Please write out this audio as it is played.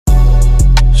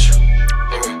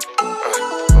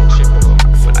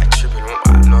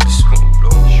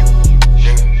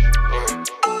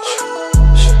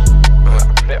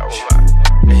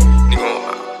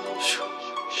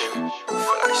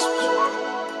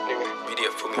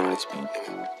this beat,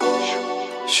 nigga.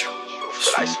 I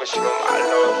feel like switching on my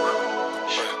love.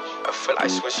 I feel like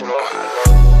switching on my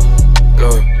love.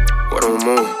 Lord, what I'm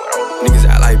on. Niggas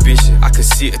act like bitches, I can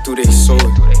see it through their soul.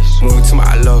 Moving to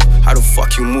my love, how the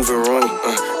fuck you moving wrong?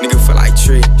 Nigga feel like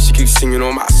Trey, she keeps singing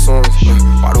on my songs.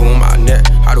 Bottle on my neck,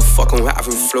 how the fuck I'm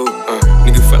having flow?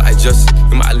 Nigga feel like Justice,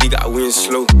 in my league I win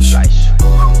slow.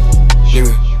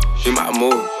 Nigga, in my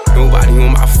mode, nobody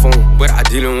on my phone, but I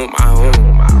dealing with my own.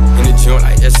 In the gym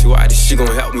like SCY, this shit gon'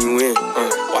 help me win.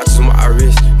 Watch on my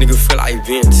wrist, nigga feel like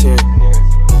being 10.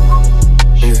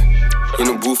 Nigga, in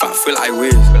the booth, I feel like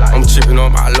Wiz. I'm tripping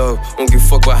on my love, don't give a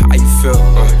fuck about how you feel.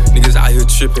 Niggas out here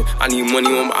tripping, I need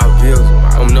money on my bills.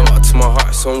 I'm numb out to my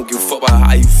heart, so don't give a fuck about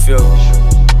how you feel.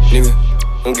 Nigga,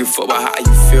 don't give a fuck about how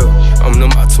you feel. I'm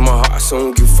numb out to my heart, so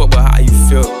don't give a fuck about how you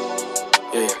feel.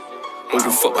 Yeah, don't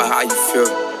give a fuck about how you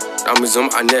feel. Diamonds on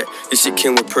my neck, this shit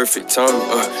came with perfect timing.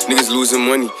 Niggas losing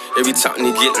money every time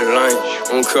they get the line. I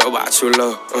don't care about your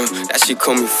love, that shit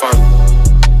coming fine.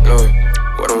 Lord,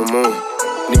 what I'm on.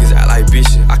 Niggas act like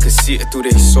bitches, I can see it through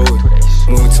their soul.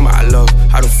 Moving to my love,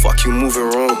 how the fuck you moving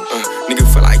wrong?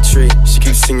 Nigga feel like Trey, she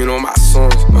keeps singing on my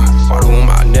songs. Bottle on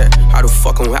my neck, how the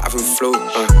fuck I'm having flow?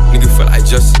 Nigga feel like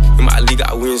Justice, in my league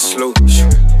I win slow.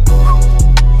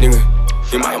 Nigga,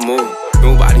 in my mode,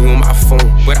 nobody on my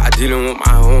phone, but I dealing with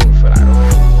my own.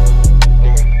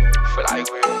 Nigga, feel like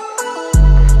weird.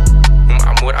 In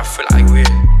my mode, I feel like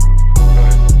weird.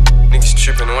 Niggas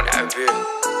tripping on that beer.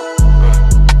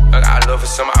 I got love for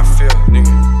some I feel.